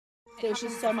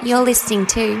You're listening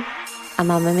to a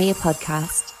Mamma Mia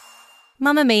podcast.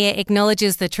 Mamma Mia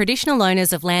acknowledges the traditional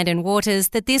owners of land and waters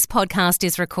that this podcast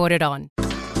is recorded on.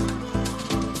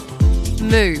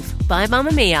 Move by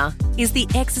Mamma Mia is the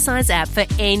exercise app for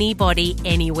anybody,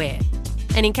 anywhere.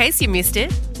 And in case you missed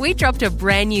it, we dropped a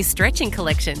brand new stretching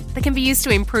collection that can be used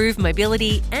to improve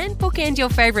mobility and bookend your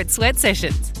favourite sweat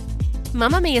sessions.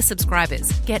 Mamma Mia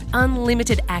subscribers get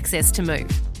unlimited access to Move,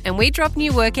 and we drop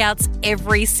new workouts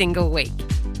every single week.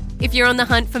 If you're on the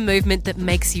hunt for movement that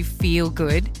makes you feel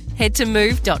good, head to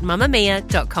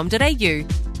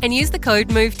move.mamamia.com.au and use the code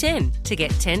MOVE10 to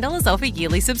get $10 off a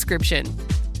yearly subscription.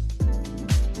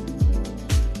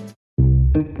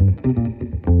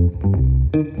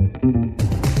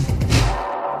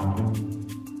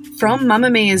 From Mamma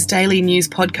Mia's daily news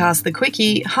podcast, The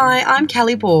Quickie, hi, I'm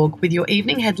Callie Borg with your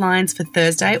evening headlines for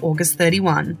Thursday, August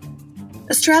 31.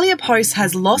 Australia Post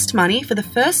has lost money for the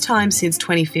first time since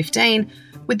 2015,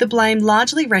 with the blame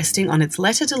largely resting on its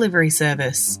letter delivery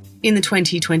service. In the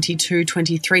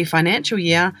 2022-23 financial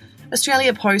year,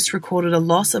 Australia Post recorded a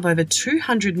loss of over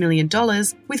 $200 million,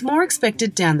 with more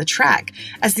expected down the track,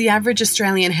 as the average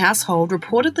Australian household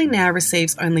reportedly now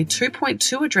receives only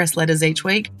 2.2 address letters each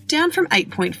week, down from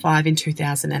 8.5 in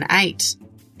 2008.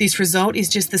 This result is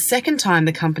just the second time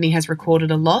the company has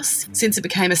recorded a loss since it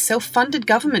became a self-funded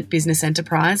government business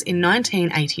enterprise in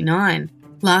 1989.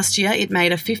 Last year, it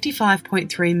made a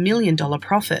 $55.3 million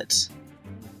profit.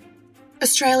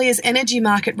 Australia's energy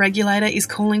market regulator is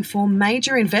calling for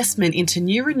major investment into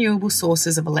new renewable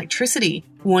sources of electricity,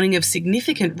 warning of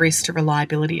significant risk to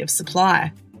reliability of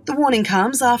supply. The warning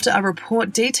comes after a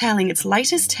report detailing its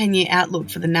latest 10-year outlook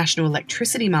for the national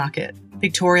electricity market.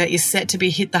 Victoria is set to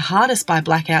be hit the hardest by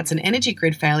blackouts and energy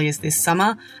grid failures this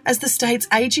summer, as the state's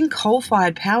ageing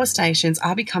coal-fired power stations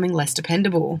are becoming less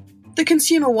dependable. The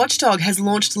consumer watchdog has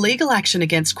launched legal action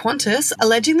against Qantas,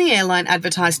 alleging the airline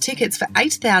advertised tickets for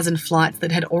 8,000 flights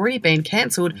that had already been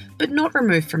cancelled but not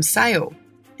removed from sale.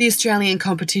 The Australian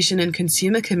Competition and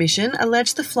Consumer Commission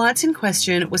alleged the flights in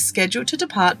question were scheduled to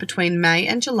depart between May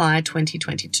and July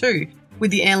 2022, with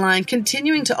the airline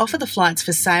continuing to offer the flights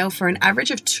for sale for an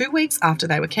average of 2 weeks after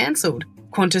they were cancelled.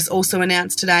 Qantas also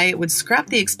announced today it would scrap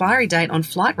the expiry date on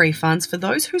flight refunds for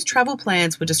those whose travel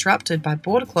plans were disrupted by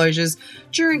border closures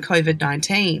during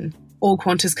COVID-19. All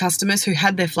Qantas customers who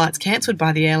had their flights cancelled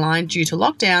by the airline due to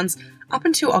lockdowns up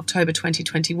until October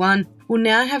 2021 will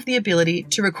now have the ability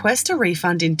to request a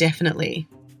refund indefinitely.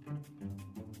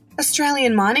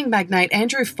 Australian mining magnate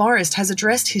Andrew Forrest has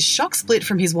addressed his shock split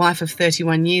from his wife of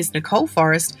 31 years, Nicole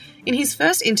Forrest, in his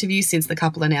first interview since the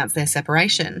couple announced their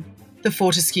separation. The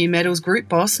Fortescue Metals group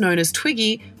boss, known as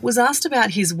Twiggy, was asked about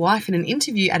his wife in an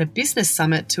interview at a business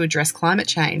summit to address climate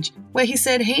change, where he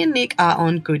said he and Nick are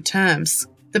on good terms.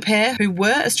 The pair, who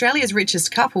were Australia's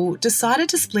richest couple, decided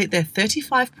to split their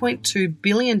 $35.2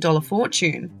 billion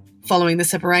fortune. Following the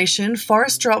separation,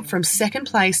 Forrest dropped from second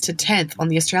place to 10th on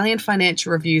the Australian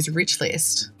Financial Review's rich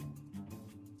list.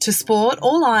 To sport,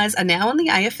 all eyes are now on the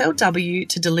AFLW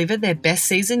to deliver their best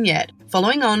season yet,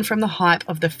 following on from the hype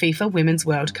of the FIFA Women's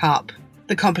World Cup.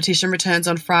 The competition returns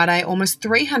on Friday, almost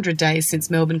 300 days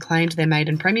since Melbourne claimed their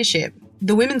maiden premiership.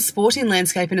 The women's sporting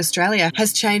landscape in Australia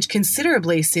has changed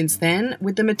considerably since then,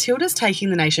 with the Matildas taking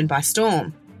the nation by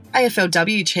storm.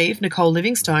 AFLW chief Nicole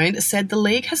Livingstone said the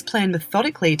league has planned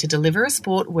methodically to deliver a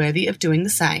sport worthy of doing the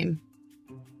same.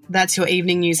 That's your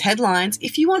evening news headlines.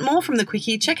 If you want more from The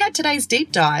Quickie, check out today's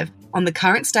deep dive on the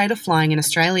current state of flying in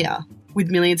Australia.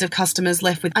 With millions of customers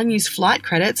left with unused flight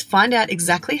credits, find out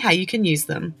exactly how you can use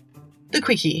them. The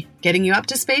Quickie, getting you up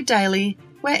to speed daily,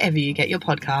 wherever you get your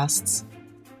podcasts.